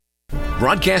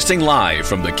Broadcasting live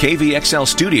from the KVXL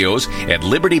studios at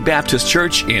Liberty Baptist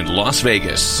Church in Las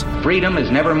Vegas. Freedom is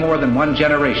never more than one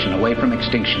generation away from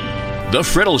extinction. The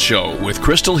Friddle Show with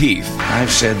Crystal Heath.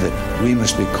 I've said that we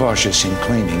must be cautious in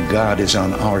claiming God is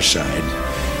on our side.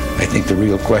 I think the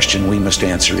real question we must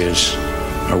answer is,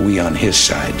 are we on His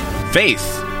side? Faith,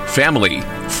 family,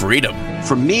 freedom.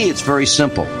 For me, it's very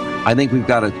simple. I think we've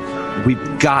got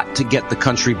to get the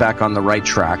country back on the right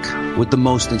track with the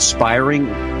most inspiring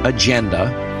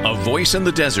agenda. A voice in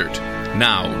the desert.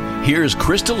 Now, here's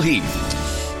Crystal Heath.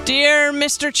 Dear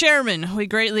Mr. Chairman, we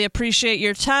greatly appreciate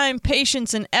your time,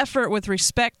 patience, and effort with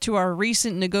respect to our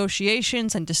recent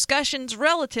negotiations and discussions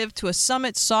relative to a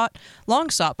summit long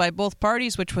sought by both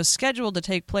parties, which was scheduled to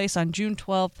take place on June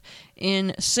 12th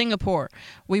in Singapore.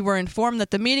 We were informed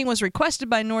that the meeting was requested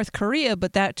by North Korea,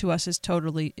 but that to us is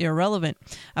totally irrelevant.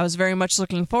 I was very much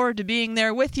looking forward to being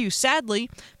there with you. Sadly,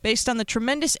 based on the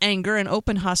tremendous anger and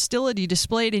open hostility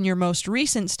displayed in your most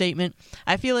recent statement,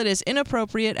 I feel it is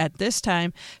inappropriate at this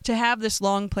time to have this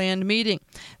long-planned meeting.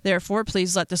 Therefore,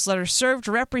 please let this letter serve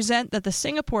to represent that the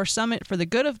Singapore summit, for the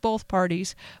good of both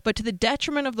parties, but to the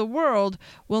detriment of the world,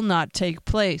 will not take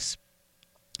place.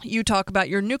 You talk about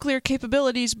your nuclear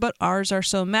capabilities, but ours are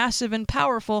so massive and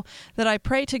powerful that I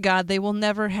pray to God they will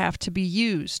never have to be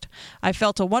used. I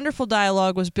felt a wonderful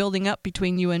dialogue was building up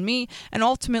between you and me, and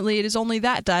ultimately it is only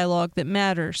that dialogue that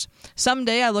matters.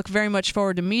 Someday I look very much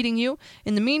forward to meeting you.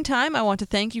 In the meantime, I want to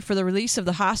thank you for the release of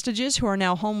the hostages who are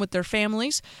now home with their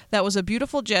families. That was a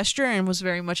beautiful gesture and was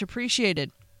very much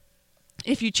appreciated.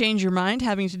 If you change your mind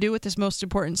having to do with this most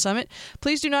important summit,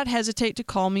 please do not hesitate to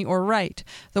call me or write.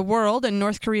 The world, and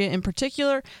North Korea in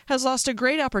particular, has lost a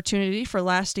great opportunity for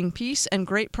lasting peace and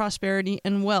great prosperity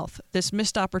and wealth. This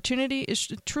missed opportunity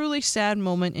is a truly sad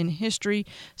moment in history.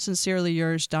 Sincerely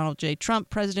yours, Donald J.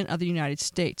 Trump, President of the United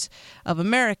States of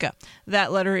America.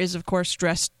 That letter is, of course,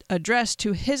 addressed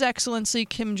to His Excellency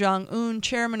Kim Jong-un,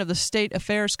 Chairman of the State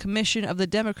Affairs Commission of the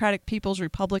Democratic People's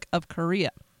Republic of Korea.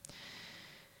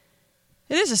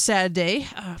 It is a sad day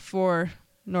for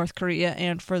North Korea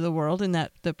and for the world in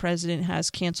that the president has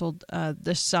canceled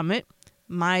the summit.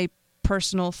 My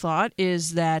personal thought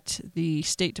is that the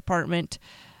State Department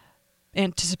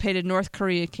anticipated North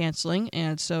Korea canceling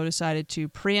and so decided to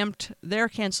preempt their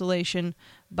cancellation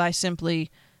by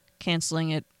simply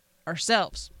canceling it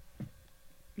ourselves,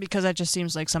 because that just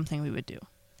seems like something we would do,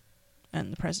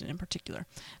 and the president in particular.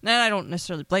 Now, I don't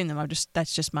necessarily blame them.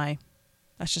 That's just my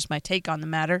take on the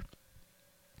matter.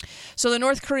 So the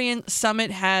North Korean summit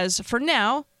has, for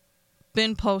now,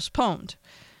 been postponed,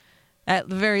 at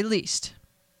the very least.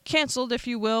 Canceled, if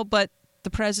you will, but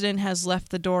the president has left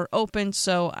the door open,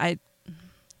 so I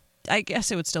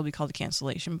guess it would still be called a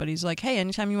cancellation, but he's like, hey,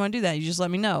 anytime you want to do that, you just let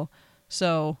me know.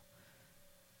 So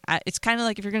it's kind of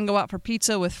like if you're going to go out for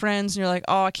pizza with friends, and you're like,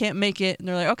 oh, I can't make it, and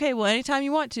they're like, okay, well, anytime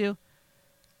you want to.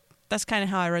 That's kind of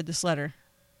how I read this letter.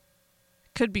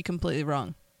 Could be completely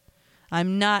wrong.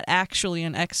 I'm not actually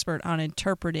an expert on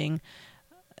interpreting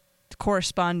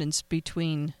correspondence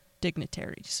between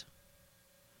dignitaries.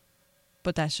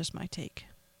 But that's just my take.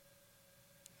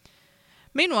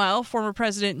 Meanwhile, former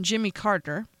President Jimmy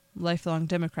Carter, lifelong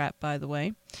Democrat, by the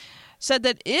way, said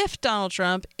that if Donald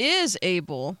Trump is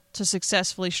able to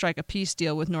successfully strike a peace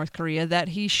deal with North Korea, that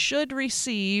he should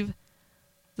receive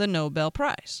the Nobel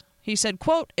Prize. He said,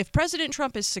 quote, if President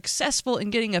Trump is successful in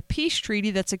getting a peace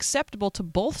treaty that's acceptable to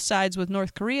both sides with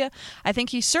North Korea, I think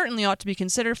he certainly ought to be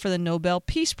considered for the Nobel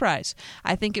Peace Prize.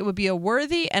 I think it would be a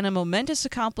worthy and a momentous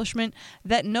accomplishment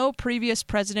that no previous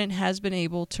president has been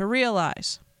able to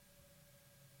realize.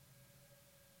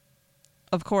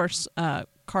 Of course,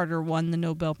 Carter won the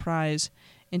Nobel Prize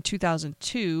in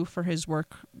 2002 for his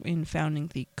work in founding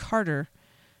the Carter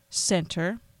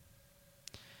Center.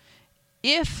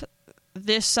 If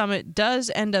this summit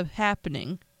does end up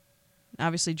happening,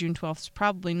 obviously June 12th is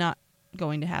probably not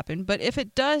going to happen, but if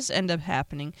it does end up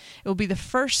happening, it will be the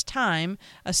first time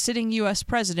a sitting U.S.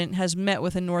 president has met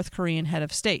with a North Korean head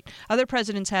of state. Other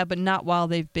presidents have, but not while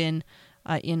they've been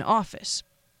in office.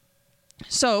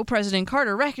 So President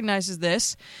Carter recognizes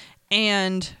this,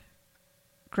 and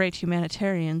great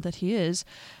humanitarian that he is,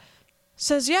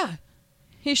 says, yeah,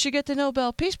 he should get the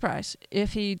Nobel Peace Prize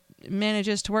if he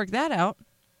manages to work that out.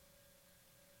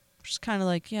 Just kind of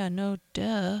like, yeah, no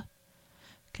duh.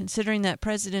 Considering that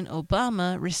President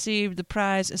Obama received the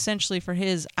prize essentially for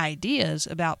his ideas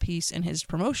about peace and his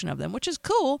promotion of them, which is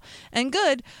cool and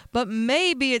good, but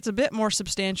maybe it's a bit more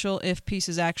substantial if peace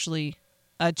is actually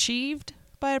achieved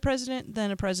by a president than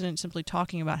a president simply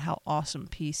talking about how awesome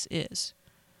peace is.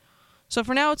 So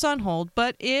for now it's on hold,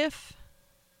 but if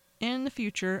in the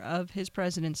future of his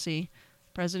presidency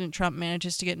President Trump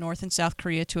manages to get North and South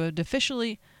Korea to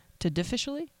officially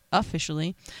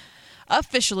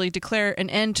declare an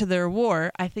end to their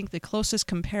war. I think the closest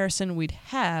comparison we'd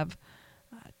have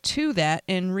to that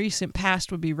in recent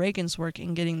past would be Reagan's work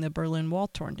in getting the Berlin Wall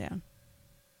torn down.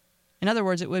 In other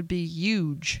words, it would be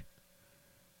huge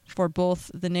for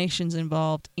both the nations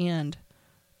involved and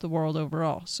the world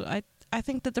overall. So I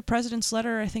think that the president's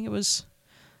letter, I think it was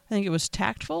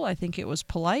tactful. I think it was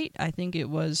polite. I think it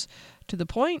was to the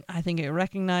point. I think it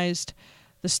recognized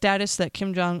the status that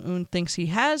Kim Jong-un thinks he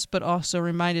has, but also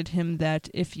reminded him that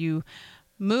if you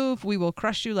move, we will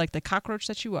crush you like the cockroach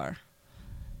that you are.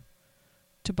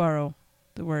 To borrow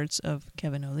the words of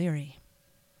Kevin O'Leary.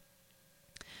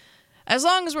 As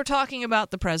long as we're talking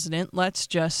about the president, let's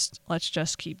just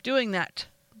keep doing that.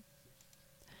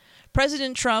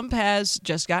 President Trump has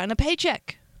just gotten a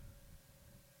paycheck.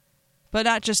 But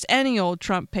not just any old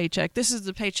Trump paycheck. This is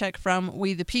the paycheck from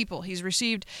We the People. He's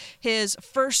received his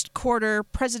first quarter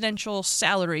presidential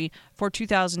salary for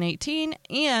 2018,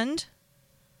 and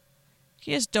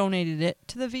he has donated it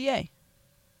to the VA.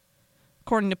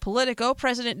 According to Politico,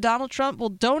 President Donald Trump will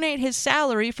donate his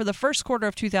salary for the first quarter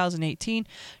of 2018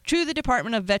 to the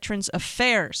Department of Veterans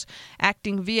Affairs.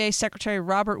 Acting VA Secretary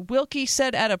Robert Wilkie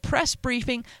said at a press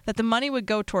briefing that the money would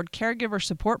go toward caregiver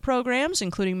support programs,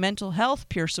 including mental health,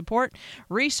 peer support,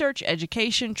 research,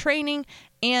 education, training,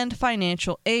 and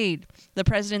financial aid. The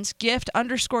president's gift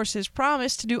underscores his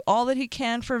promise to do all that he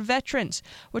can for veterans,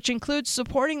 which includes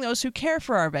supporting those who care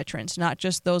for our veterans, not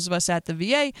just those of us at the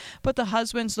VA, but the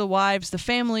husbands, the wives, the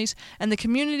families, and the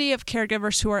community of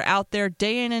caregivers who are out there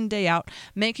day in and day out,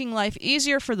 making life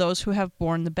easier for those who have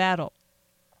borne the battle.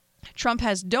 Trump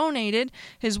has donated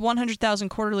his $100,000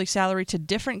 quarterly salary to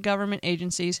different government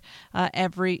agencies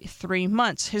every 3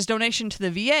 months. His donation to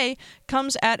the VA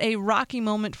comes at a rocky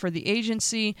moment for the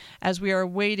agency as we are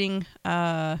waiting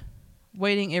a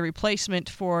replacement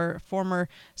for former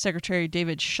Secretary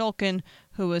David Shulkin,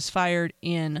 who was fired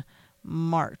in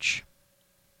March.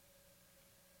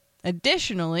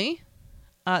 Additionally,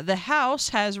 the House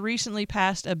has recently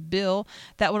passed a bill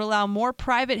that would allow more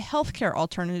private health care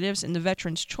alternatives in the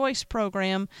Veterans Choice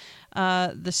Program.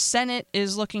 The Senate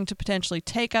is looking to potentially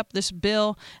take up this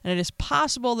bill, and it is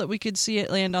possible that we could see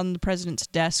it land on the president's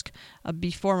desk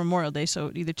before Memorial Day,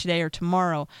 so either today or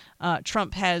tomorrow.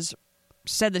 Trump has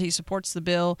said that he supports the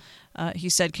bill. He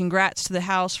said congrats to the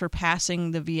House for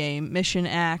passing the VA Mission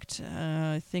Act.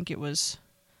 I think it was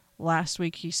last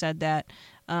week he said that.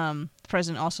 The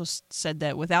president also said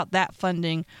that without that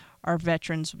funding, our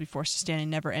veterans will be forced to stand in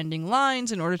never-ending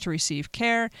lines in order to receive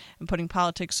care, and putting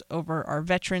politics over our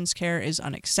veterans' care is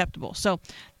unacceptable. So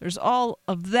there's all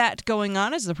of that going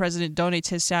on as the president donates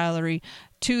his salary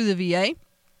to the VA.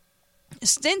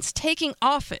 Since taking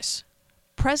office,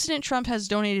 President Trump has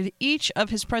donated each of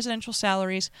his presidential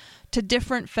salaries to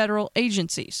different federal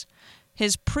agencies.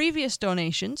 His previous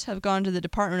donations have gone to the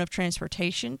Department of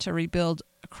Transportation to rebuild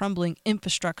a crumbling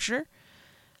infrastructure.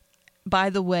 By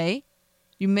the way,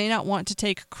 you may not want to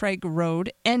take Craig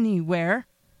Road anywhere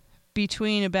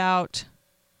between about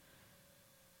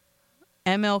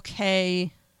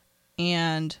MLK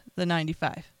and the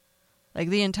 95. Like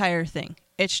the entire thing.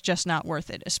 It's just not worth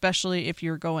it, especially if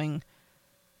you're going,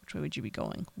 which way would you be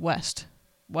going? West.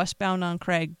 Westbound on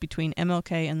Craig between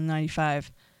MLK and the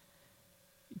 95.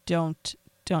 Don't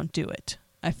do it.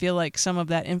 I feel like some of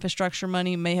that infrastructure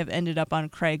money may have ended up on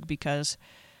Craig because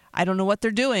I don't know what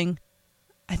they're doing.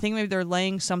 I think maybe they're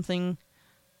laying something,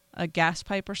 a gas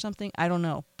pipe or something. I don't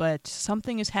know, but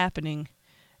something is happening,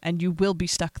 and you will be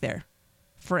stuck there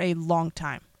for a long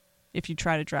time if you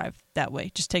try to drive that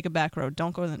way. Just take a back road.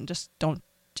 Don't go there. Just don't.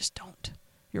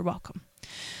 You're welcome.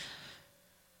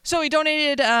 So he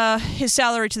donated his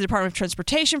salary to the Department of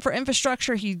Transportation for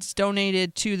infrastructure. He's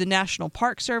donated to the National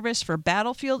Park Service for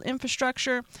battlefield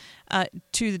infrastructure,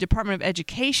 to the Department of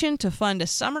Education to fund a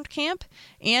summer camp,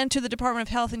 and to the Department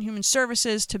of Health and Human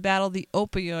Services to battle the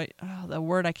opioid,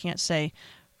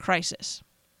 crisis.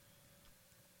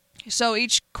 So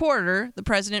each quarter, the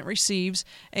president receives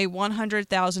a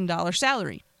 $100,000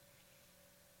 salary.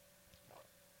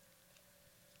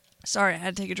 Sorry, I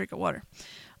had to take a drink of water.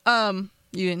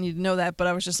 You didn't need to know that, but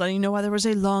I was just letting you know why there was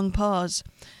a long pause.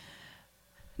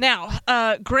 Now,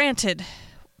 granted,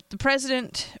 the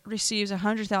president receives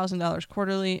 $100,000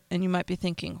 quarterly, and you might be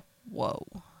thinking, whoa,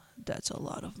 that's a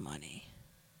lot of money.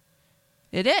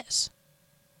 It is.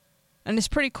 And it's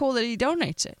pretty cool that he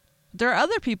donates it. There are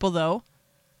other people, though,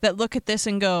 that look at this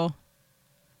and go,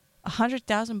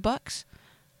 $100,000?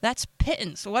 That's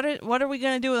pittance. What are we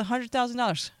going to do with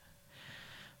 $100,000?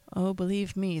 Oh,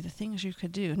 believe me, the things you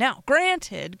could do. Now,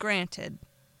 granted,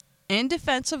 in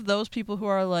defense of those people who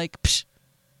are like, psh.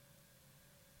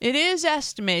 It is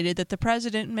estimated that the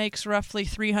president makes roughly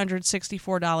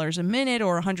 $364 a minute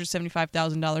or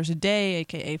 $175,000 a day,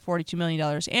 aka $42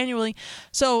 million annually.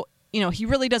 So, he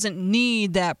really doesn't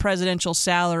need that presidential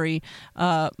salary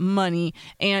money,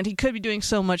 and he could be doing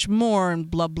so much more and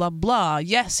blah, blah, blah.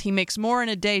 Yes, he makes more in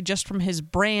a day just from his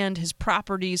brand, his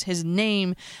properties, his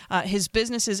name, his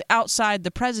businesses outside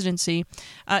the presidency.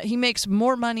 He makes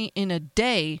more money in a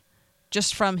day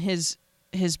just from his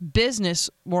business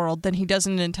world than he does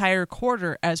in an entire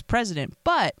quarter as president.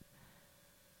 But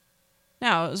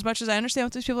now, as much as I understand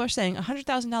what these people are saying,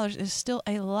 $100,000 is still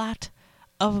a lot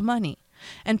of money.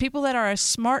 And people that are as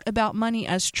smart about money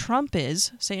as Trump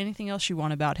is, say anything else you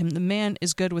want about him, the man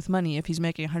is good with money if he's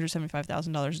making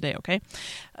 $175,000 a day, okay?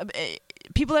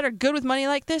 People that are good with money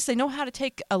like this, they know how to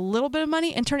take a little bit of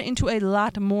money and turn it into a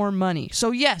lot more money. So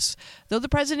yes, though the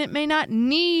president may not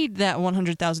need that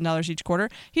 $100,000 each quarter,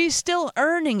 he's still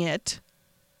earning it.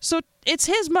 So it's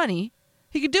his money.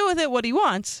 He could do with it what he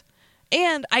wants.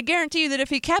 And I guarantee you that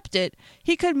if he kept it,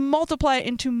 he could multiply it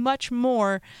into much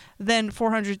more than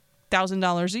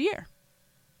 $400,000 a year.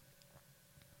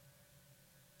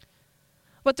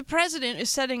 But the president is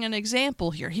setting an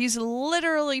example here. He's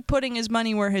literally putting his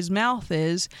money where his mouth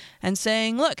is and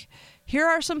saying, look, here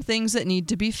are some things that need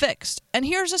to be fixed. And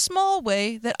here's a small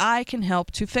way that I can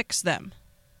help to fix them.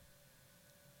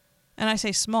 And I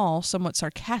say small somewhat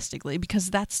sarcastically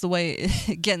because that's the way,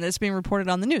 again, that's being reported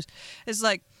on the news. It's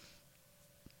like,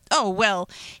 oh, well,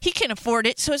 he can afford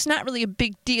it, so it's not really a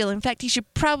big deal. In fact, he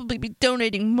should probably be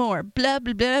donating more. Blah,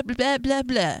 blah, blah, blah, blah,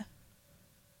 blah.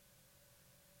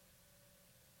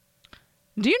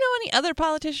 Do you know any other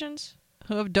politicians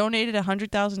who have donated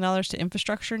 $100,000 to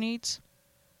infrastructure needs?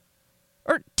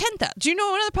 Or $10,000? Do you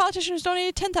know another politician who's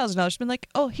donated $10,000? Been like,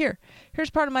 oh, here's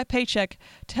part of my paycheck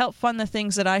to help fund the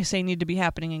things that I say need to be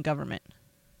happening in government.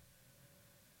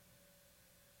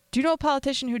 Do you know a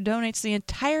politician who donates the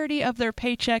entirety of their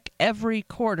paycheck every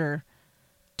quarter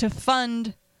to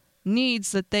fund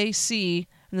needs that they see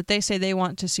and that they say they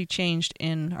want to see changed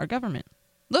in our government?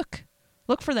 Look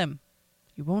for them.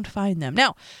 You won't find them.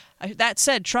 Now, that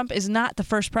said, Trump is not the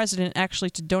first president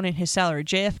actually to donate his salary.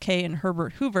 JFK and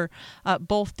Herbert Hoover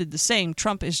both did the same.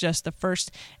 Trump is just the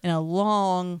first in a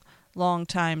long, long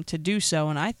time to do so,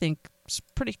 and I think it's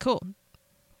pretty cool.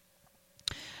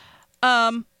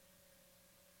 Yeah,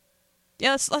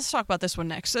 let's talk about this one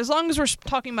next. As long as we're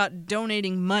talking about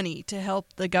donating money to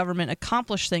help the government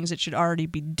accomplish things it should already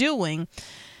be doing,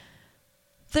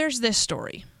 there's this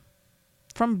story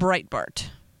from Breitbart.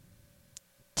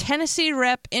 Tennessee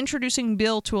rep introducing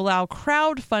bill to allow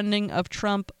crowdfunding of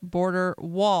Trump border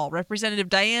wall. Representative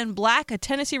Diane Black, a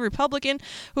Tennessee Republican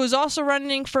who is also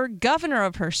running for governor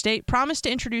of her state, promised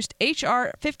to introduce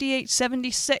H.R.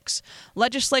 5876,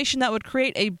 legislation that would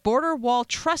create a border wall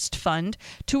trust fund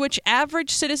to which average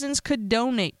citizens could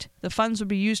donate. The funds would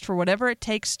be used for whatever it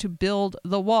takes to build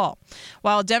the wall.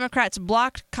 While Democrats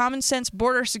blocked common sense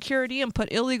border security and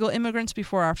put illegal immigrants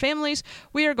before our families,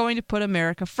 we are going to put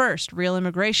America first. Real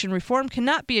immigration reform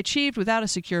cannot be achieved without a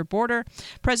secure border.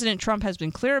 President Trump has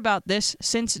been clear about this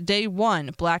since day one,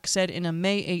 Black said in a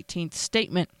May 18th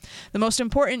statement. The most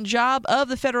important job of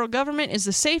the federal government is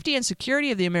the safety and security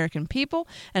of the American people,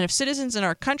 and if citizens in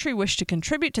our country wish to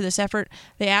contribute to this effort,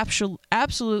 they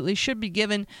absolutely should be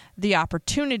given the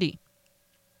opportunity.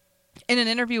 In an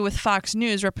interview with Fox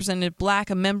News, Representative Black,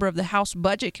 a member of the House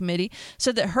Budget Committee,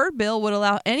 said that her bill would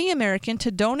allow any American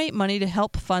to donate money to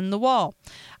help fund the wall.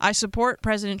 I support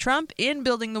President Trump in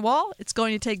building the wall. It's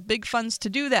going to take big funds to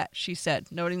do that, she said,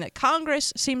 noting that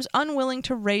Congress seems unwilling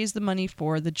to raise the money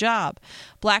for the job.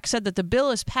 Black said that the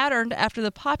bill is patterned after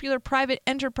the popular private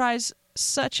enterprise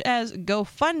such as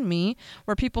GoFundMe,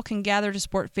 where people can gather to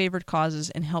support favored causes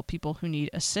and help people who need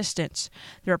assistance.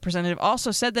 The representative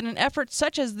also said that an effort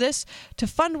such as this to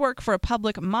fund work for a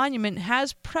public monument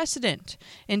has precedent.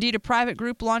 Indeed, a private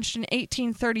group launched in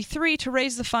 1833 to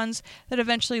raise the funds that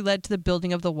eventually led to the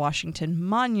building of the Washington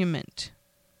Monument.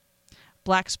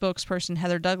 Black spokesperson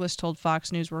Heather Douglas told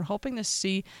Fox News, "We're hoping to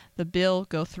see the bill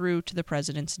go through to the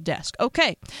president's desk."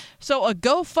 Okay, so a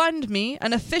GoFundMe,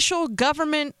 an official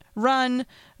government-run,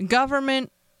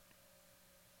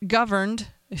 government-governed,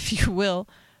 if you will,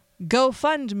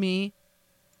 GoFundMe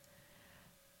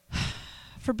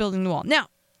for building the wall. Now,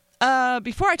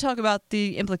 before I talk about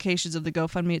the implications of the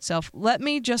GoFundMe itself, let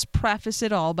me just preface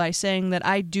it all by saying that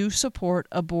I do support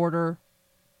a border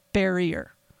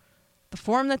barrier. The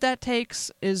form that takes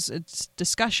is a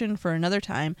discussion for another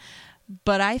time,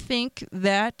 but I think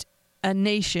that a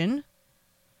nation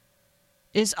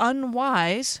is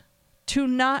unwise to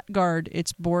not guard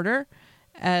its border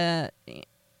And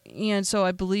so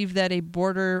I believe that a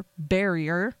border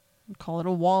barrier, call it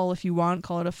a wall if you want,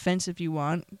 call it a fence if you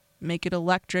want, make it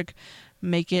electric,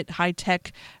 make it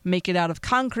high-tech, make it out of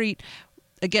concrete.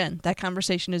 Again, that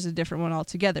conversation is a different one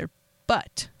altogether.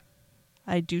 But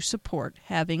I do support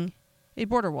having a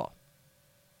border wall.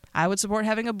 I would support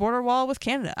having a border wall with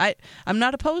Canada. I'm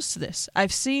not opposed to this.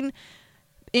 I've seen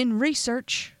in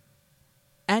research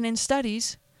and in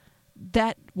studies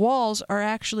that walls are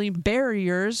actually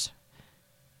barriers.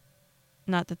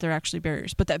 Not that they're actually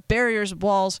barriers, but that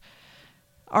walls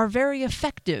are very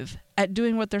effective at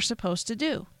doing what they're supposed to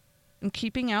do and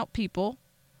keeping out people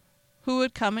who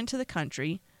would come into the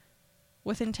country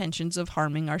with intentions of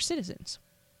harming our citizens.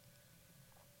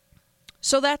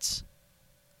 So that's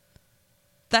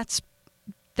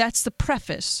the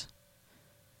preface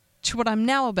to what I'm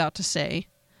now about to say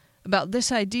about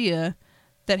this idea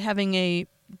that having a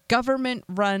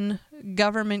government-run,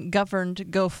 government-governed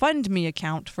GoFundMe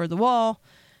account for the wall,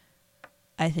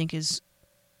 I think is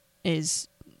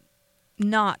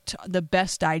not the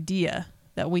best idea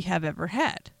that we have ever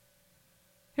had.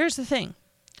 Here's the thing.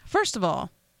 First of all,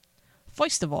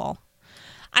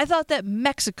 I thought that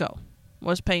Mexico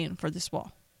was paying for this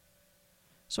wall.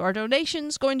 So our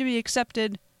donation's going to be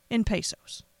accepted in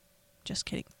pesos. Just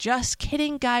kidding. Just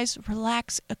kidding, guys.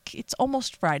 Relax. It's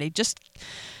almost Friday. Just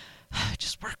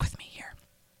work with me here.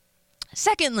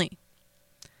 Secondly,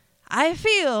 I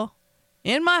feel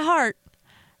in my heart,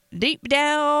 deep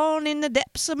down in the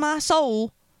depths of my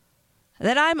soul,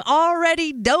 that I'm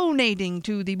already donating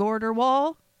to the border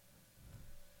wall.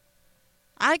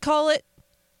 I call it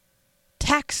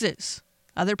taxes.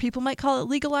 Other people might call it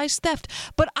legalized theft.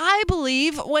 But I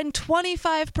believe when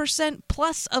 25%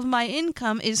 plus of my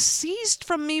income is seized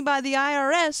from me by the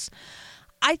IRS,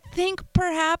 I think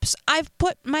perhaps I've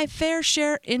put my fair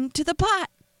share into the pot.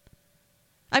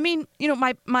 I mean,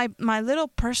 my little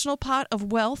personal pot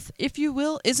of wealth, if you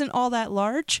will, isn't all that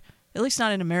large, at least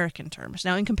not in American terms.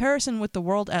 Now, in comparison with the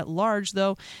world at large,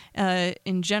 though,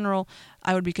 in general,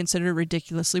 I would be considered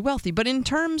ridiculously wealthy. But in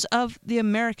terms of the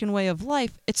American way of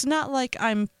life, it's not like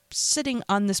I'm sitting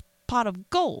on this pot of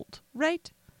gold,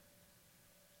 right?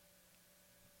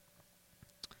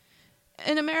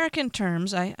 In American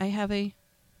terms, I have a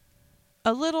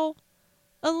little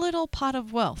pot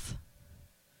of wealth,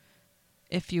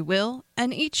 if you will,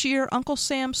 and each year Uncle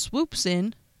Sam swoops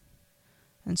in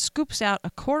and scoops out a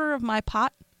quarter of my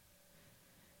pot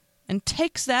and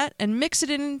takes that and mixes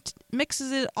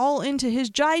it all into his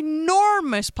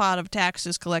ginormous pot of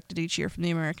taxes collected each year from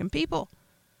the American people.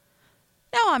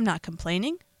 Now, I'm not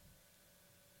complaining.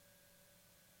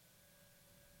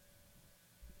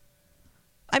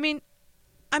 I mean,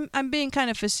 I'm being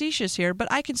kind of facetious here, but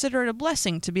I consider it a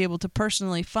blessing to be able to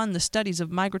personally fund the studies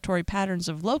of migratory patterns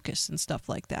of locusts and stuff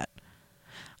like that.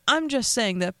 I'm just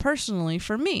saying that personally,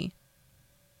 for me,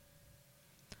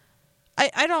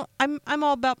 I'm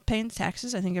all about paying the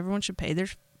taxes. I think everyone should pay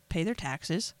their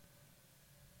taxes.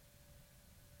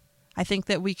 I think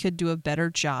that we could do a better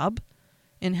job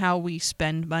in how we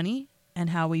spend money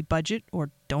and how we budget or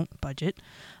don't budget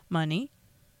money.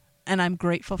 And I'm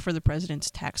grateful for the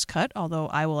president's tax cut, although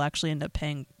I will actually end up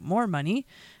paying more money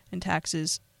in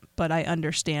taxes. But I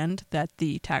understand that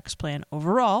the tax plan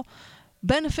overall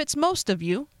benefits most of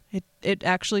you. It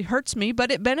actually hurts me,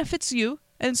 but it benefits you.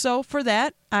 And so for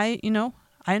that, I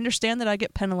understand that I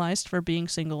get penalized for being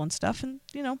single and stuff. And,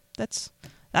 that's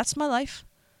my life.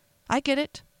 I get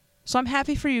it. So I'm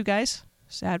happy for you guys.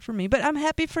 Sad for me, but I'm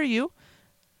happy for you.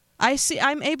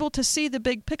 I'm able to see the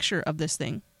big picture of this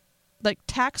thing. Like,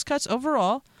 tax cuts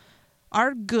overall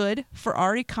are good for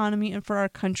our economy and for our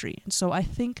country. And so I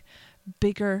think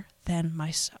bigger than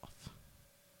myself.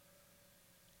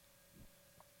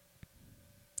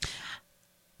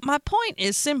 My point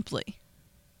is simply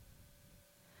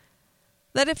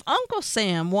that if Uncle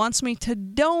Sam wants me to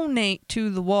donate to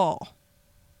the wall,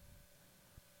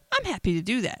 I'm happy to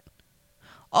do that.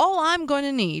 All I'm going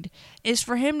to need is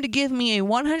for him to give me a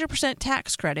 100%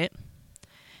 tax credit,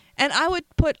 and I would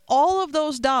put all of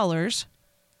those dollars,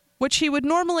 which he would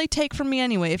normally take from me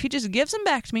anyway, if he just gives them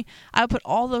back to me, I would put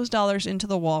all those dollars into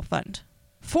the wall fund,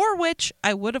 for which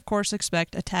I would, of course,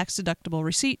 expect a tax-deductible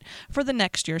receipt for the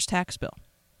next year's tax bill.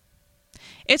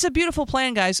 It's a beautiful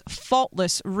plan, guys.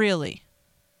 Faultless, really.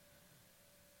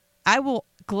 I will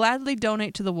gladly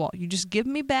donate to the wall. You just give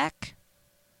me back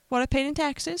what I paid in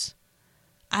taxes.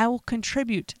 I will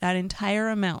contribute that entire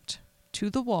amount to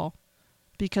the wall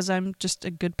because I'm just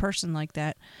a good person like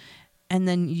that. And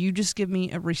then you just give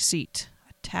me a receipt,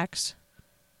 a tax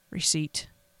receipt,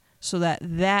 so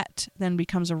that then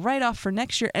becomes a write-off for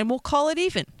next year, and we'll call it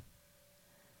even.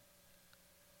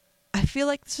 I feel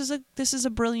like this is a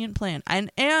brilliant plan,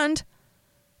 and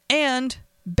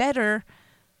better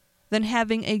than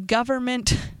having a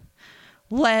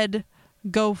government-led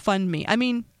GoFundMe. I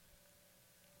mean,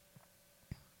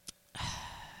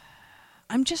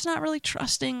 I'm just not really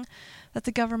trusting that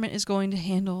the government is going to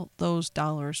handle those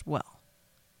dollars well.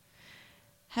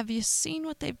 Have you seen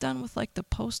what they've done with, like, the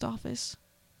post office,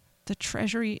 the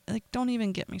Treasury? Like, don't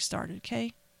even get me started,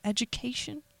 okay?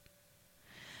 Education.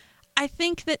 I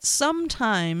think that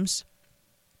sometimes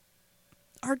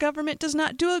our government does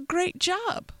not do a great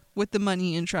job with the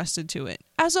money entrusted to it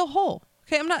as a whole.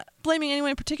 Okay, I'm not blaming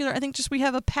anyone in particular. I think just we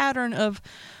have a pattern of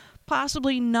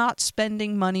possibly not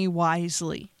spending money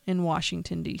wisely in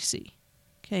Washington, D.C.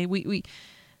 Okay, we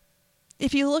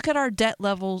if you look at our debt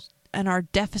levels and our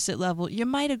deficit level, you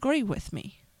might agree with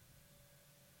me.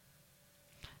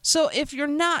 So if you're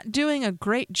not doing a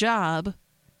great job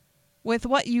with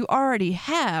what you already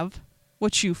have,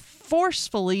 which you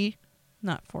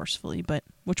not forcefully, but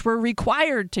which we're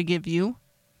required to give you,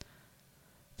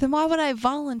 then why would I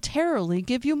voluntarily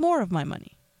give you more of my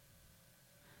money?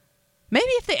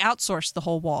 Maybe if they outsourced the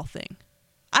whole wall thing.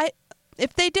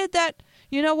 If they did that,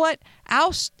 you know what?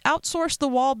 Outsource the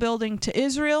wall building to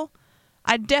Israel,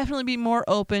 I'd definitely be more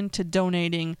open to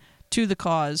donating to the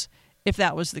cause if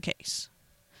that was the case.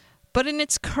 But in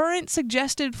its current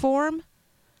suggested form,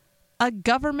 a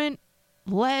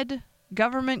government-led,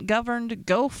 government-governed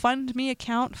GoFundMe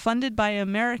account funded by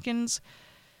Americans,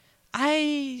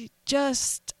 I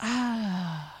just...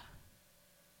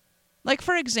 Like,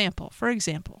 for example,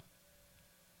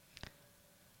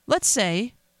 let's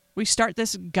say we start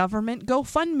this government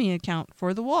GoFundMe account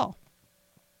for the wall.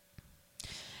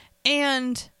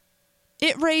 And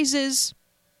it raises,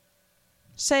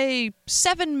 say,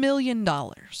 $7 million.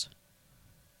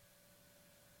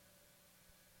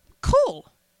 Cool.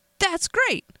 That's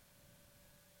great.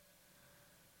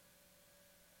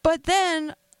 But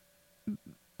then,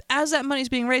 as that money's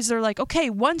being raised, they're like, okay,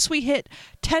 once we hit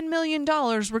 $10 million,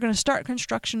 we're going to start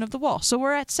construction of the wall. So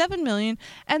we're at $7 million,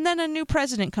 and then a new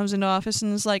president comes into office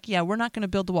and is like, yeah, we're not going to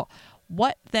build the wall.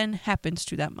 What then happens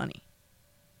to that money?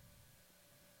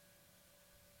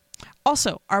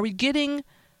 Also, are we getting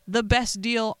the best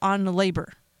deal on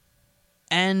labor?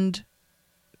 And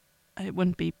it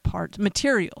wouldn't be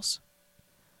materials.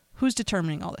 Who's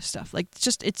determining all this stuff? Like,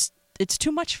 it's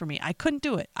too much for me. I couldn't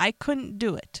do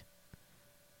it.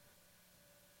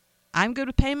 I'm going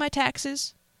to pay my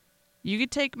taxes. You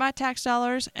could take my tax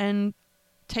dollars and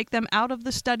take them out of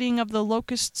the studying of the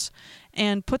locusts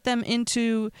and put them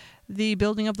into the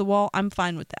building of the wall. I'm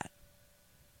fine with that.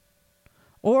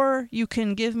 Or you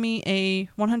can give me a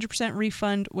 100%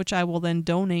 refund, which I will then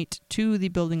donate to the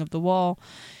building of the wall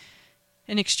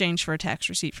in exchange for a tax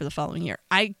receipt for the following year.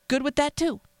 I'm good with that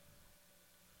too.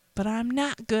 But I'm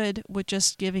not good with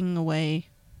just giving away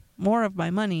more of my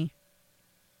money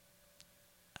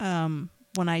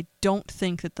when I don't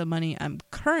think that the money I'm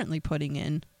currently putting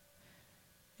in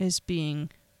is being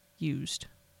used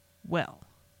well.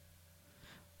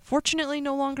 Fortunately,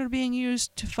 no longer being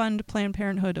used to fund Planned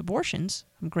Parenthood abortions.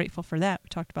 I'm grateful for that. We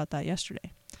talked about that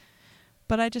yesterday.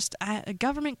 But a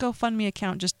government GoFundMe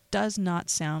account just does not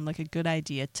sound like a good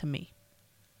idea to me.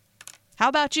 How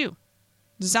about you?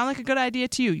 Does it sound like a good idea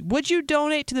to you? Would you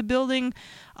donate to the building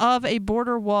of a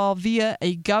border wall via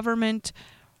a government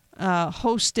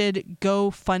hosted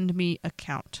GoFundMe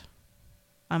account?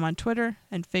 I'm on Twitter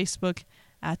and Facebook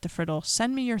at The Friddle.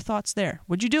 Send me your thoughts there.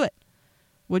 Would you do it?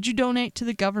 Would you donate to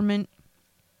the government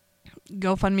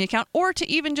GoFundMe account, or to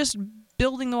even just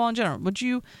building the wall in general?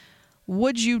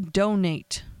 Would you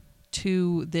donate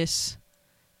to this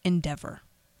endeavor?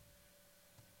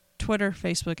 Twitter,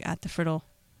 Facebook at The Friddle.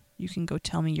 You can go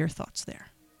tell me your thoughts there.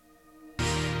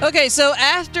 Okay, so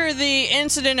after the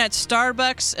incident at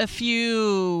Starbucks a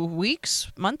few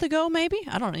month ago maybe?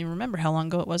 I don't even remember how long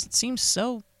ago it was. It seems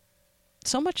so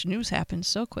much news happened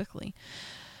so quickly.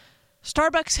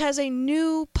 Starbucks has a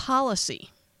new policy.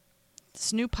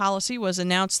 This new policy was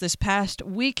announced this past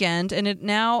weekend, and it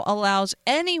now allows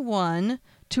anyone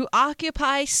to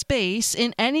occupy space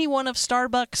in any one of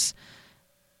Starbucks'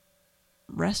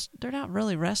 they're not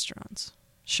really restaurants.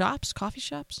 Shops? Coffee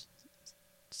shops?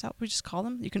 Is that what we just call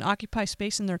them? You can occupy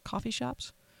space in their coffee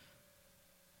shops?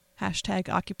 Hashtag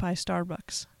Occupy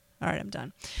Starbucks. All right, I'm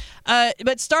done.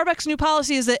 But Starbucks' new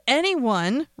policy is that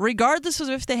anyone, regardless of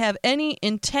if they have any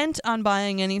intent on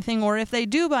buying anything or if they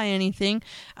do buy anything,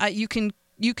 you can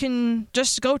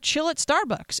just go chill at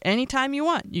Starbucks anytime you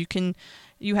want.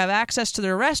 You have access to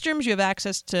their restrooms, you have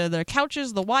access to their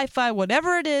couches, the Wi-Fi,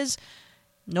 whatever it is.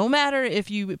 No matter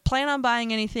if you plan on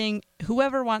buying anything,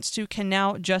 whoever wants to can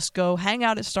now just go hang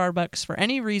out at Starbucks for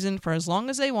any reason for as long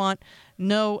as they want.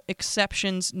 No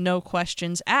exceptions, no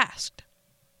questions asked.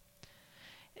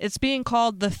 It's being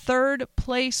called the third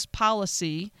place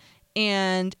policy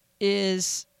and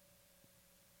is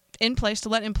in place to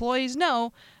let employees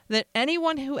know that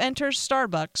anyone who enters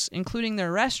Starbucks, including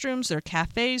their restrooms, their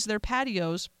cafes, their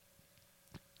patios,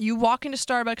 you walk into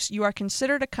Starbucks, you are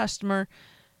considered a customer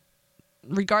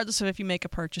regardless of if you make a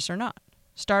purchase or not.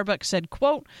 Starbucks said,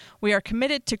 quote, "We are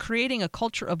committed to creating a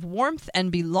culture of warmth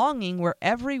and belonging where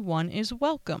everyone is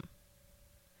welcome."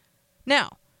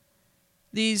 Now,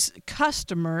 these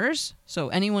customers, so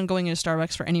anyone going into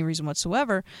Starbucks for any reason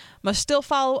whatsoever, must still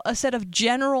follow a set of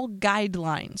general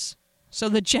guidelines. So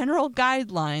the general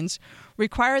guidelines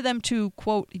require them to,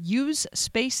 quote, "use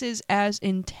spaces as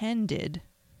intended."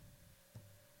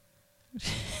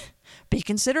 Be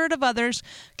considerate of others,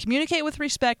 communicate with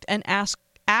respect, and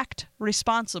act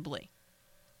responsibly.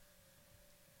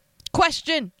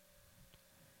 Question.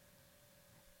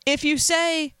 If you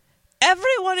say,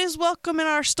 everyone is welcome in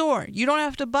our store, you don't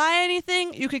have to buy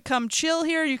anything, you could come chill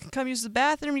here, you can come use the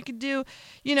bathroom, you could do,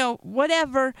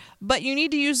 whatever, but you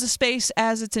need to use the space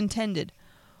as it's intended.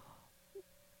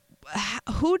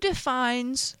 Who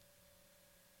defines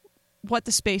what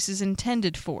the space is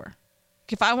intended for?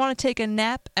 If I want to take a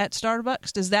nap at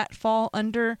Starbucks, does that fall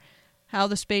under how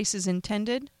the space is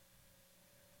intended?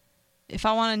 If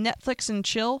I want to Netflix and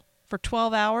chill for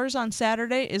 12 hours on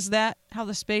Saturday, is that how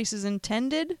the space is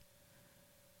intended?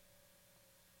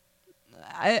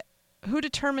 Who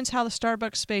determines how the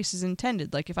Starbucks space is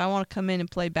intended? Like if I want to come in and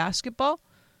play basketball?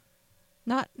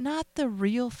 Not the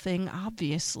real thing,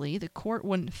 obviously. The court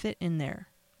wouldn't fit in there.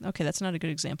 Okay, that's not a good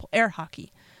example. Air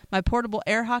hockey. My portable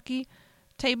air hockey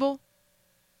table.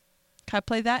 Can I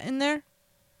play that in there?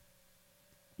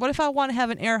 What if I want to have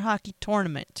an air hockey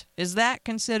tournament? Is that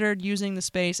considered using the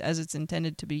space as it's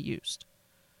intended to be used?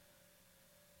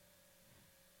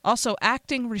 Also,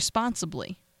 acting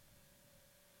responsibly.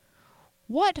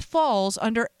 What falls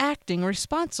under acting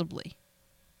responsibly?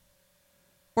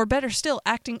 Or better still,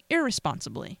 acting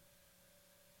irresponsibly?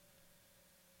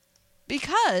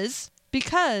 Because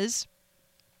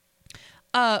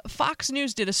Fox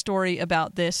News did a story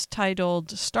about this titled,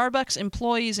 "Starbucks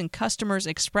employees and customers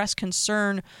express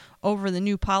concern over the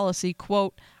new policy."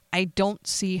 Quote, "I don't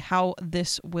see how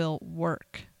this will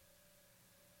work."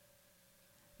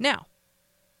 Now,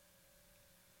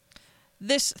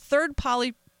 this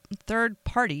third-party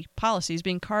policy is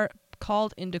being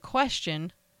called into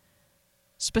question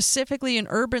specifically in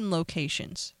urban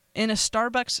locations. In a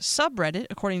Starbucks subreddit,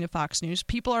 according to Fox News,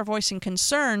 people are voicing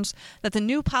concerns that the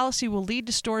new policy will lead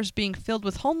to stores being filled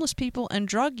with homeless people and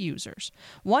drug users.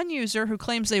 One user, who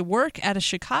claims they work at a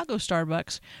Chicago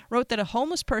Starbucks, wrote that a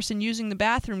homeless person using the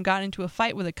bathroom got into a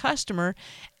fight with a customer,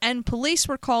 and police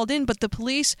were called in, but the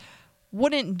police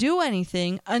wouldn't do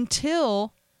anything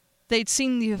until they'd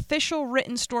seen the official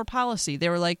written store policy. They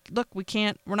were like, "Look, we're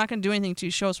not going to do anything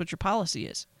to show us what your policy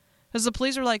is." Because the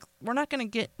police are like, we're not going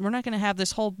to have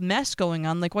this whole mess going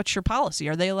on. Like, what's your policy?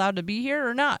 Are they allowed to be here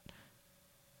or not?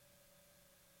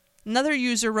 Another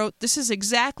user wrote, "This is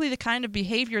exactly the kind of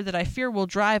behavior that I fear will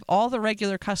drive all the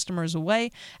regular customers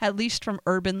away, at least from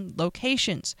urban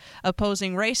locations.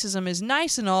 Opposing racism is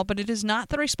nice and all, but it is not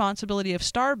the responsibility of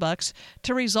Starbucks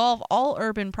to resolve all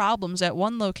urban problems at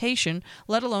one location,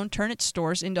 let alone turn its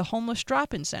stores into homeless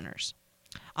drop-in centers."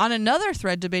 On another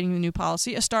thread debating the new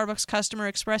policy, a Starbucks customer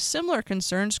expressed similar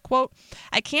concerns. Quote,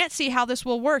 "I can't see how this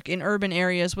will work in urban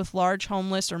areas with large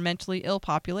homeless or mentally ill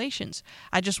populations.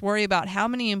 I just worry about how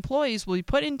many employees will be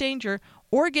put in danger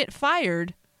or get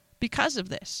fired because of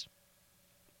this."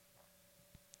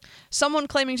 Someone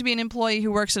claiming to be an employee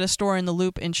who works at a store in the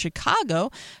Loop in Chicago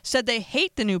said they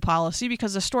hate the new policy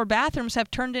because the store bathrooms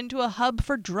have turned into a hub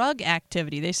for drug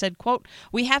activity. They said, quote,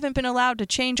 "We haven't been allowed to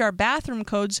change our bathroom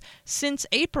codes since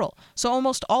April, so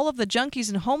almost all of the junkies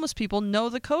and homeless people know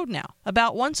the code now.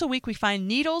 About once a week we find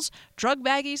needles, drug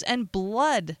baggies, and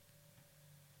blood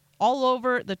all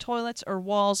over the toilets or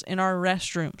walls in our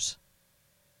restrooms."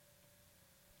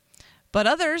 But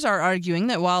others are arguing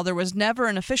that while there was never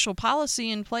an official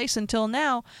policy in place until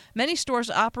now, many stores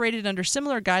operated under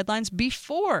similar guidelines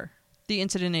before the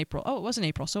incident in April. Oh, it was in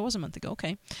April, so it was a month ago.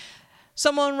 Okay.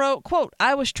 Someone wrote, quote,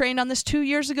 "I was trained on this 2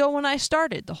 years ago when I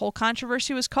started. The whole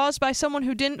controversy was caused by someone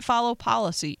who didn't follow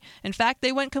policy. In fact,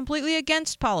 they went completely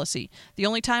against policy. The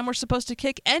only time we're supposed to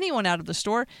kick anyone out of the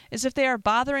store is if they are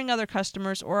bothering other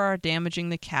customers or are damaging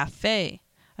the cafe."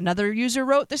 Another user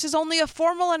wrote, "This is only a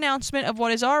formal announcement of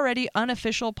what is already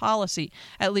unofficial policy,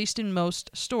 at least in most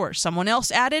stores." Someone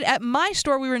else added, "At my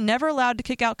store, we were never allowed to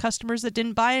kick out customers that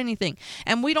didn't buy anything,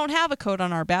 and we don't have a code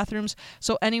on our bathrooms,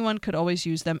 so anyone could always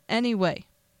use them anyway."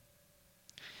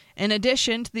 In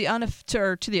addition to the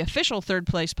official third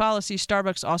place policy,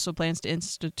 Starbucks also plans to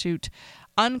institute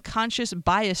unconscious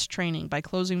bias training by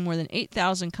closing more than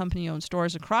 8,000 company-owned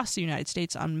stores across the United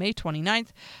States on May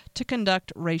 29th to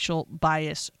conduct racial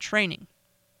bias training.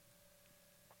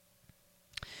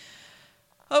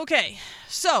 Okay,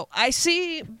 so I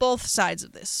see both sides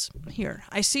of this here.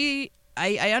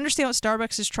 I understand what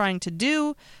Starbucks is trying to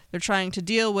do. They're trying to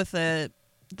deal with the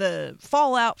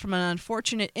fallout from an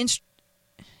unfortunate instrument.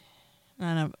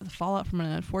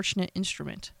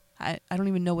 I don't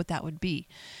even know what that would be.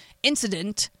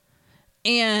 Incident,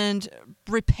 and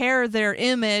repair their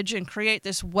image and create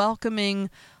this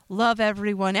welcoming, love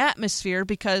everyone atmosphere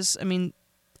because, I mean,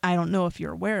 I don't know if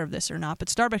you're aware of this or not, but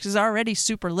Starbucks is already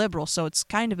super liberal, so it's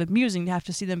kind of amusing to have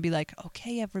to see them be like,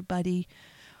 okay, everybody,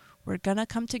 we're going to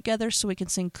come together so we can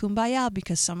sing Kumbaya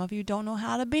because some of you don't know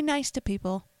how to be nice to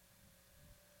people.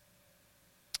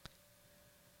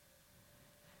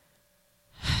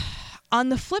 On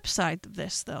the flip side of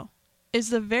this, though, is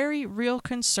the very real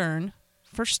concern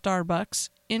for Starbucks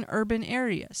in urban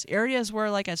areas. Areas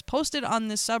where, like as posted on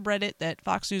this subreddit that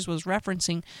Fox News was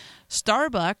referencing,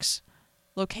 Starbucks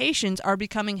locations are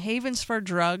becoming havens for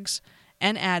drugs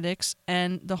and addicts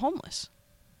and the homeless.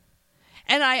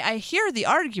 And I hear the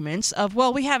arguments of,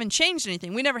 well, we haven't changed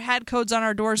anything. We never had codes on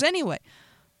our doors anyway.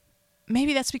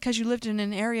 Maybe that's because you lived in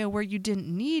an area where you didn't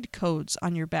need codes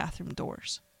on your bathroom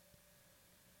doors.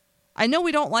 I know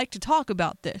we don't like to talk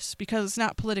about this because it's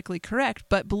not politically correct,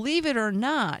 but believe it or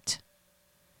not,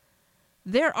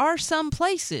 there are some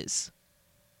places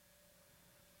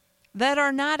that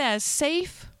are not as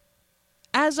safe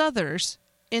as others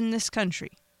in this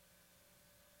country.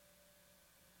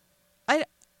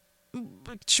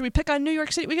 Should we pick on New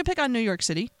York City? We can pick on New York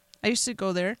City. I used to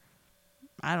go there.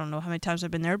 I don't know how many times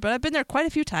I've been there, but I've been there quite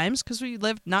a few times because we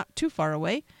lived not too far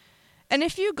away. And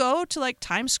if you go to like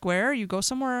Times Square, you go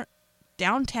somewhere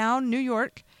downtown New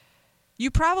York, you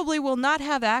probably will not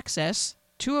have access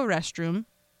to a restroom.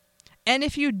 And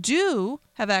if you do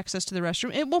have access to the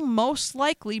restroom, it will most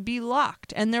likely be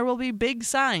locked. And there will be big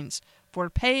signs for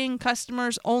paying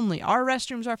customers only. Our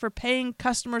restrooms are for paying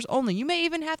customers only. You may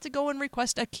even have to go and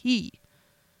request a key.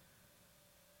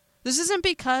 This isn't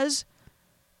because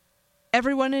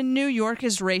everyone in New York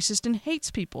is racist and hates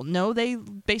people. No, they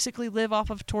basically live off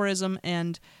of tourism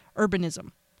and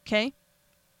urbanism. Okay?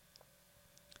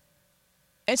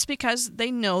 It's because they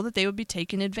know that they would be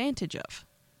taken advantage of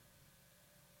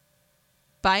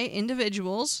by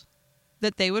individuals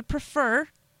that they would prefer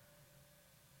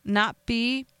not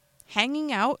be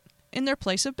hanging out in their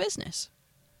place of business.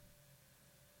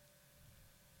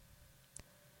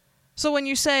 So when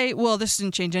you say, well, this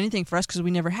didn't change anything for us because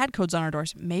we never had codes on our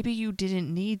doors, maybe you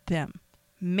didn't need them.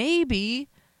 Maybe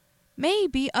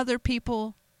other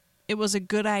people, it was a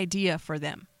good idea for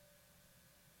them.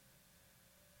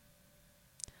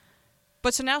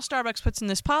 But so now Starbucks puts in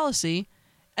this policy,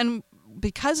 and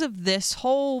because of this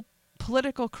whole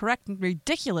political correct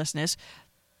ridiculousness,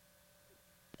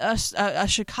 a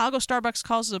Chicago Starbucks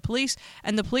calls the police,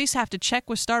 and the police have to check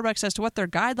with Starbucks as to what their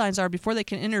guidelines are before they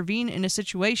can intervene in a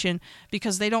situation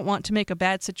because they don't want to make a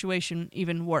bad situation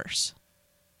even worse.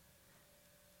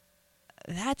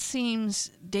 That seems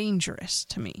dangerous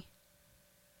to me.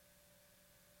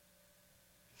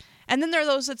 And then there are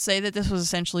those that say that this was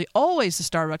essentially always the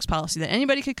Starbucks policy, that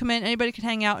anybody could come in, anybody could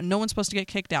hang out, and no one's supposed to get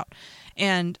kicked out.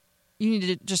 And you need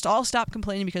to just all stop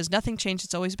complaining because nothing changed.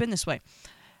 It's always been this way.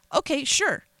 Okay,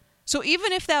 sure. So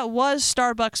even if that was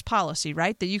Starbucks policy,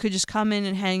 right, that you could just come in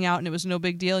and hang out and it was no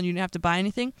big deal and you didn't have to buy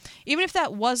anything, even if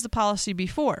that was the policy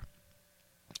before,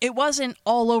 it wasn't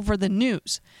all over the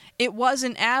news. It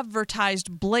wasn't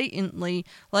advertised blatantly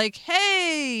like,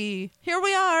 hey, here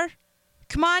we are.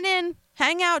 Come on in.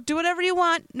 Hang out, do whatever you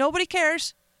want. Nobody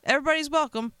cares. Everybody's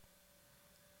welcome.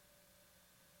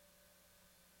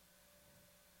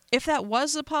 If that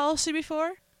was the policy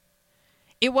before,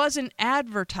 it wasn't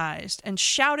advertised and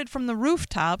shouted from the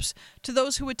rooftops to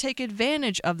those who would take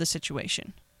advantage of the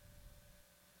situation.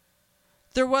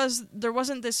 There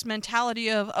wasn't this mentality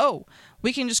of, oh,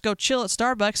 we can just go chill at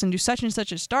Starbucks and do such and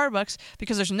such at Starbucks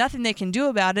because there's nothing they can do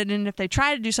about it, and if they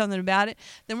try to do something about it,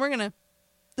 then we're going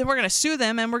to sue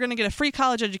them, and we're going to get a free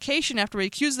college education after we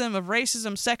accuse them of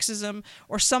racism, sexism,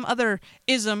 or some other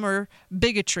ism or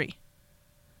bigotry.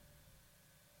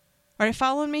 Are you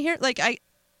following me here?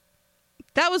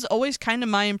 That was always kind of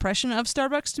my impression of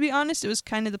Starbucks, to be honest. It was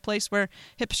kind of the place where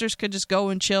hipsters could just go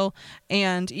and chill,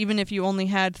 and even if you only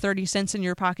had 30 cents in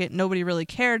your pocket, nobody really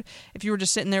cared. If you were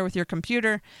just sitting there with your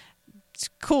computer, it's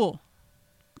cool.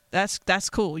 That's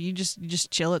cool. You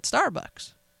just chill at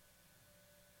Starbucks.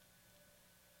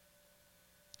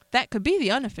 That could be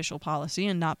the unofficial policy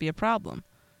and not be a problem.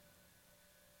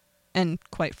 And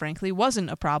quite frankly, wasn't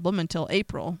a problem until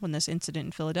April when this incident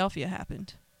in Philadelphia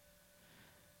happened.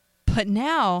 But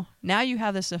now you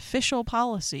have this official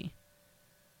policy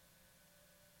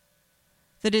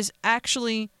that is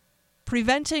actually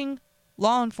preventing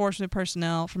law enforcement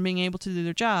personnel from being able to do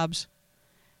their jobs,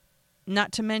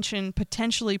 not to mention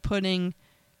potentially putting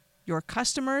your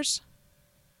customers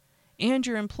and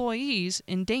your employees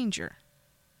in danger.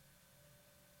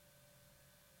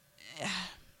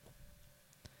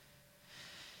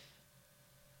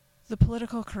 The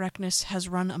political correctness has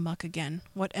run amok again.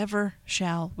 Whatever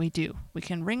shall we do? We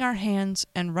can wring our hands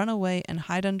and run away and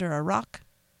hide under a rock.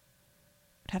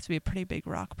 It'd have to be a pretty big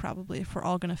rock, probably, if we're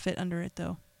all going to fit under it,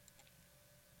 though.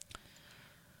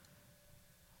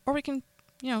 Or we can,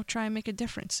 try and make a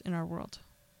difference in our world.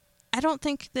 I don't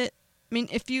think that... I mean,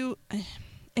 if you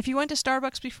went to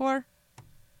Starbucks before,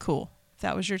 cool. If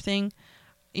that was your thing.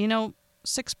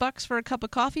 $6 for a cup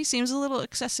of coffee seems a little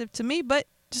excessive to me, but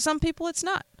to some people it's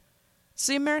not. It's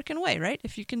the American way, right?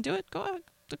 If you can do it, go ahead.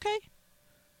 Okay.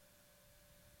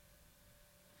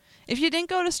 If you didn't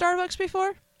go to Starbucks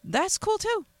before, that's cool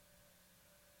too.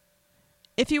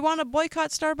 If you want to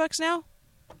boycott Starbucks now,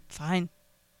 fine.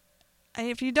 And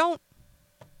if you don't,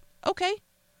 okay.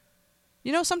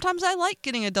 Sometimes I like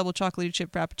getting a double chocolate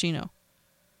chip frappuccino.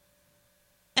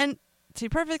 And to be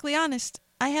perfectly honest,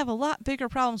 I have a lot bigger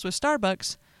problems with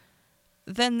Starbucks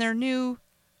than their new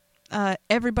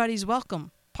everybody's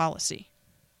welcome policy.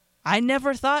 I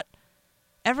never thought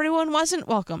everyone wasn't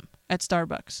welcome at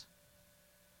Starbucks.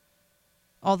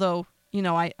 Although,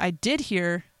 I did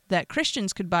hear that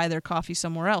Christians could buy their coffee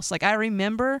somewhere else. Like, I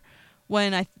remember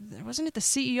when wasn't it the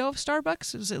CEO of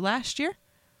Starbucks? Was it last year?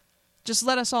 Just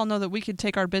let us all know that we could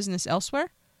take our business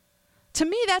elsewhere. To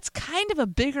me, that's kind of a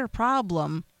bigger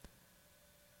problem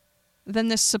than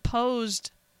this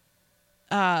supposed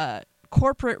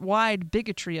corporate-wide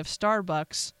bigotry of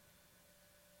Starbucks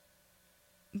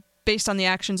based on the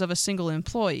actions of a single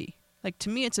employee. Like, to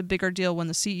me, it's a bigger deal when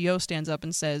the CEO stands up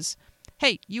and says,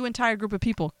 hey, you entire group of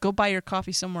people, go buy your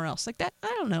coffee somewhere else. Like that, I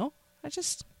don't know. But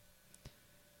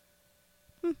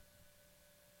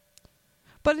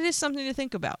it is something to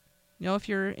think about. If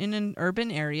you're in an urban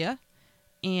area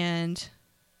and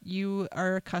you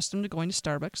are accustomed to going to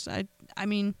Starbucks, I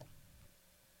mean,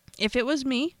 if it was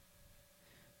me,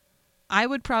 I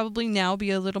would probably now be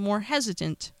a little more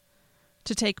hesitant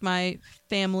to take my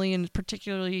family and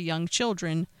particularly young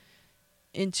children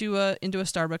into a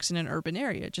Starbucks in an urban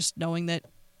area, just knowing that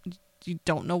you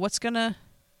don't know what's going to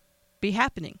be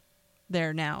happening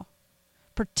there now.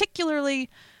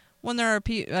 Particularly when there are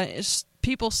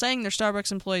people saying they're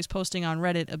Starbucks employees posting on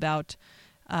Reddit about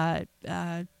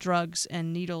drugs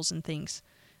and needles and things.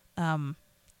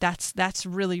 That's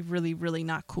really, really, really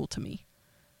not cool to me.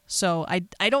 So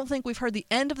I don't think we've heard the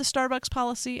end of the Starbucks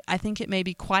policy. I think it may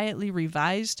be quietly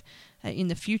revised in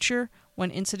the future when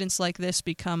incidents like this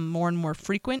become more and more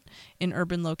frequent in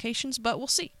urban locations, but we'll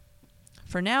see.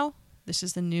 For now, this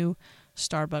is the new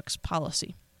Starbucks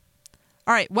policy.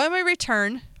 All right, when we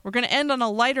return, we're going to end on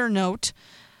a lighter note.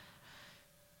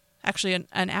 Actually,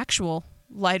 an actual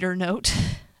lighter note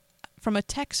from a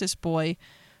Texas boy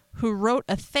who wrote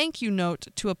a thank you note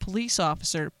to a police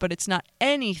officer, but it's not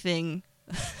anything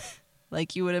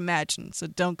like you would imagine, so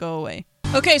don't go away.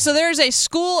 Okay, so there's a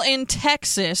school in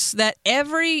Texas that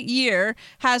every year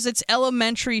has its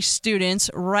elementary students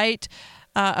write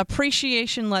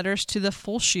appreciation letters to the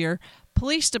Fulshear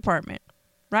Police Department,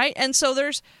 right? And so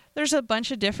there's a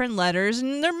bunch of different letters,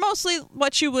 and they're mostly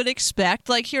what you would expect.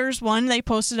 Like, here's one they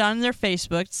posted on their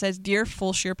Facebook. It says, Dear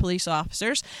Fulshear Police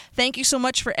Officers, thank you so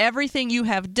much for everything you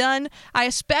have done. I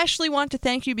especially want to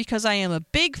thank you because I am a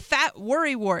big fat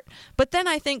worrywart. But then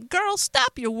I think, girl,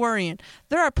 stop your worrying.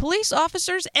 There are police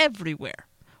officers everywhere.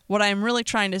 What I'm really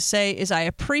trying to say is I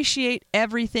appreciate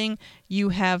everything you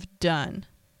have done.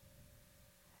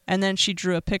 And then she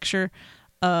drew a picture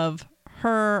of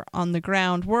her on the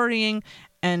ground worrying,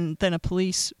 and then a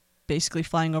police basically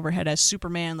flying overhead as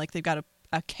Superman, like they've got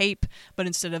a cape, but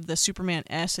instead of the Superman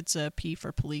S, it's a P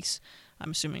for police.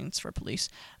 I'm assuming it's for police.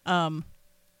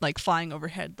 Like flying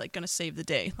overhead, like gonna save the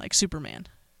day, like Superman.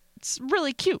 It's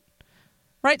really cute,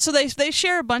 right? So they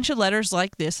share a bunch of letters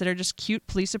like this that are just cute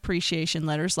police appreciation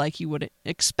letters like you would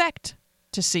expect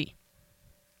to see.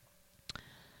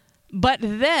 But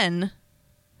then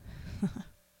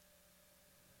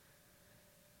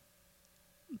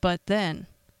But then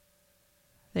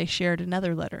they shared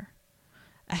another letter,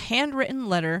 a handwritten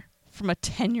letter from a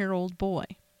 10-year-old boy.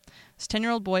 This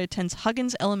 10-year-old boy attends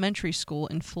Huggins Elementary School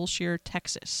in Fulshire,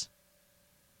 Texas.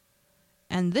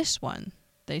 And this one,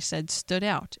 they said, stood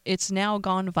out. It's now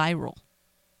gone viral.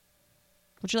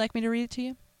 Would you like me to read it to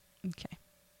you? Okay.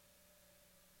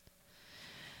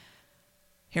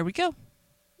 Here we go.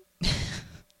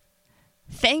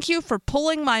 Thank you for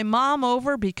pulling my mom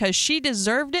over because she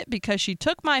deserved it, because she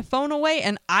took my phone away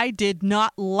and I did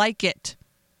not like it.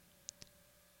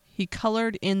 He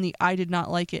colored in the I did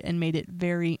not like it and made it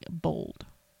very bold.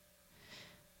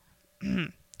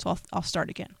 So I'll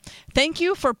start again. Thank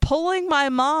you for pulling my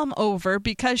mom over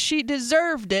because she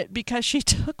deserved it, because she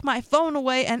took my phone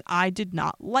away and I did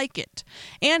not like it.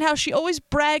 And how she always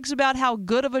brags about how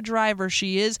good of a driver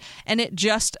she is, and it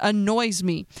just annoys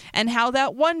me. And how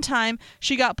that one time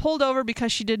she got pulled over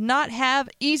because she did not have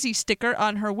Easy sticker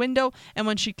on her window, and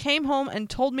when she came home and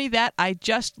told me that, I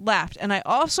just laughed. And I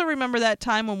also remember that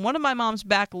time when one of my mom's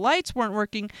back lights weren't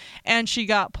working and she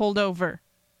got pulled over.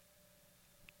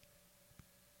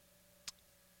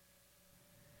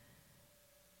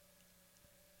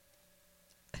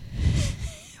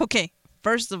 Okay,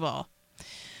 first of all,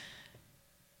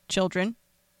 children,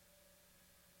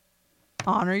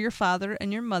 honor your father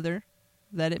and your mother,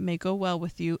 that it may go well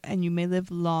with you, and you may live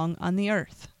long on the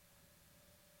earth.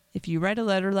 If you write a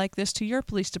letter like this to your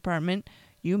police department,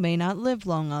 you may not live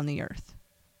long on the earth.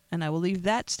 And I will leave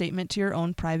that statement to your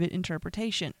own private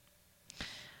interpretation.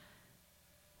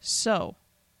 So,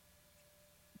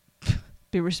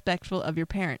 be respectful of your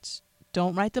parents.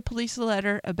 Don't write the police a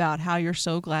letter about how you're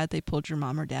so glad they pulled your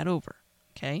mom or dad over,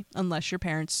 okay? Unless your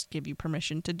parents give you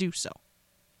permission to do so.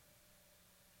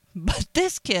 But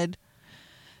this kid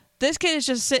is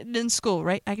just sitting in school,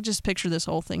 right? I can just picture this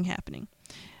whole thing happening.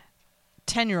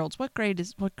 10-year-olds,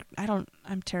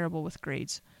 I'm terrible with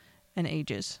grades and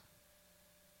ages.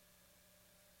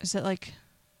 Is it like,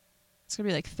 it's going to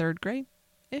be like 3rd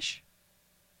grade-ish?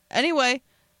 Anyway,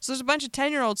 so there's a bunch of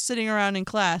 10-year-olds sitting around in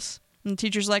class. And the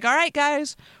teacher's like, all right,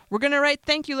 guys, we're going to write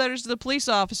thank you letters to the police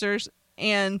officers.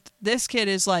 And this kid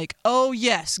is like, oh,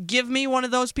 yes, give me one of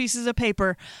those pieces of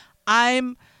paper.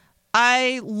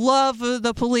 I love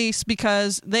the police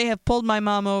because they have pulled my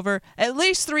mom over at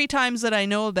least 3 times that I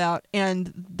know about.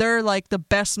 And they're like the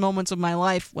best moments of my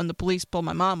life when the police pull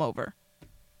my mom over.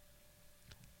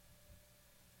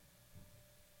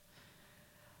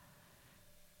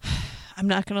 I'm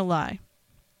not going to lie.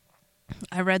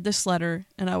 I read this letter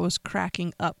and I was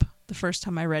cracking up the first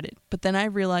time I read it. But then I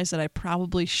realized that I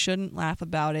probably shouldn't laugh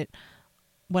about it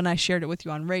when I shared it with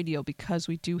you on radio, because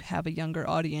we do have a younger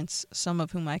audience, some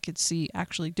of whom I could see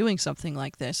actually doing something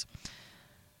like this.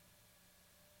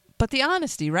 But the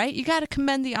honesty, right? You got to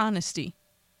commend the honesty.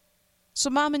 So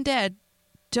mom and dad,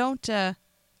 don't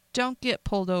get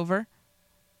pulled over.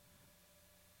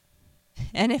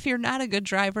 And if you're not a good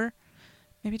driver,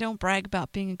 maybe don't brag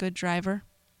about being a good driver.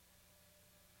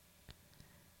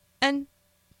 And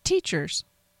teachers,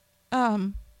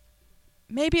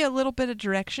 maybe a little bit of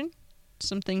direction,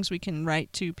 some things we can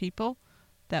write to people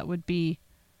that would be,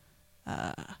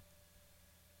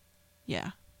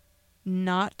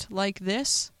 not like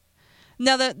this.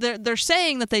 Now, they're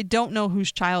saying that they don't know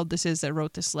whose child this is that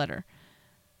wrote this letter.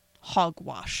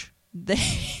 Hogwash.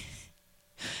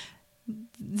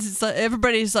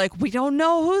 Everybody's like, we don't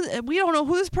know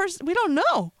who this person, we don't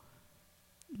know.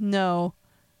 No,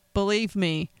 believe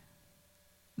me.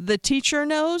 The teacher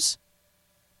knows.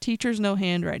 Teachers know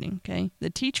handwriting, okay? The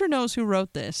teacher knows who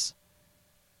wrote this.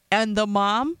 And the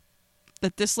mom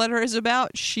that this letter is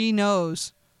about, she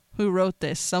knows who wrote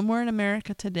this. Somewhere in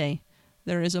America today,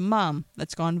 there is a mom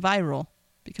that's gone viral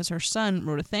because her son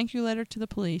wrote a thank you letter to the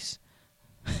police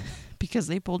because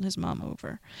they pulled his mom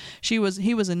over. He was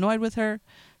annoyed with her,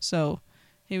 so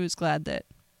he was glad that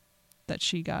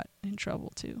she got in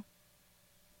trouble too.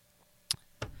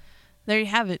 There you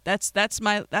have it. That's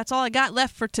all I got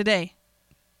left for today.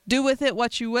 Do with it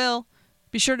what you will.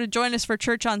 Be sure to join us for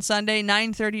church on Sunday,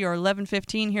 9:30 or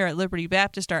 11:15 here at Liberty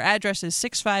Baptist. Our address is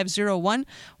 6501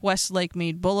 West Lake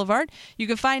Mead Boulevard. You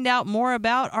can find out more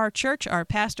about our church, our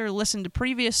pastor, listen to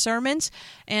previous sermons,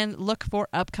 and look for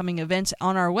upcoming events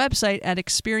on our website at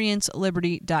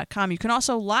experienceliberty.com. You can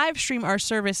also live stream our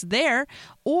service there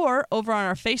or over on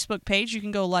our Facebook page. You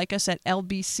can go like us at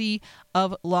LBC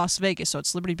of Las Vegas. So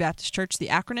it's Liberty Baptist Church, the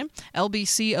acronym,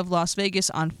 LBC of Las Vegas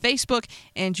on Facebook,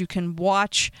 and you can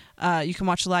watch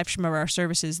the live stream of our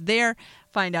services there,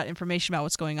 find out information about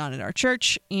what's going on at our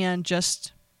church, and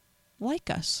just like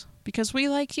us because we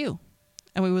like you.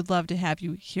 And we would love to have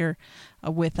you here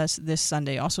with us this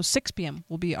Sunday. Also, 6 p.m.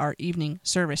 will be our evening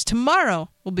service. Tomorrow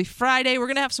will be Friday. We're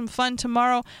going to have some fun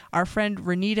tomorrow. Our friend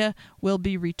Renita will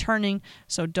be returning,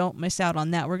 so don't miss out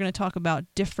on that. We're going to talk about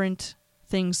different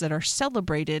things that are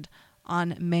celebrated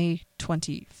on May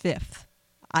 25th.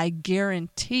 I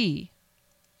guarantee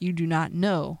you do not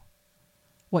know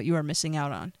what you are missing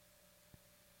out on.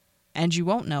 And you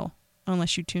won't know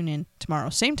unless you tune in tomorrow.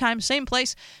 Same time, same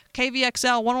place,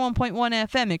 KVXL 101.1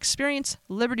 FM. Experience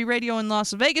Liberty Radio in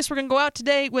Las Vegas. We're going to go out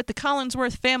today with the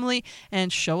Collinsworth family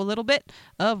and show a little bit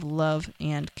of love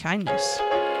and kindness.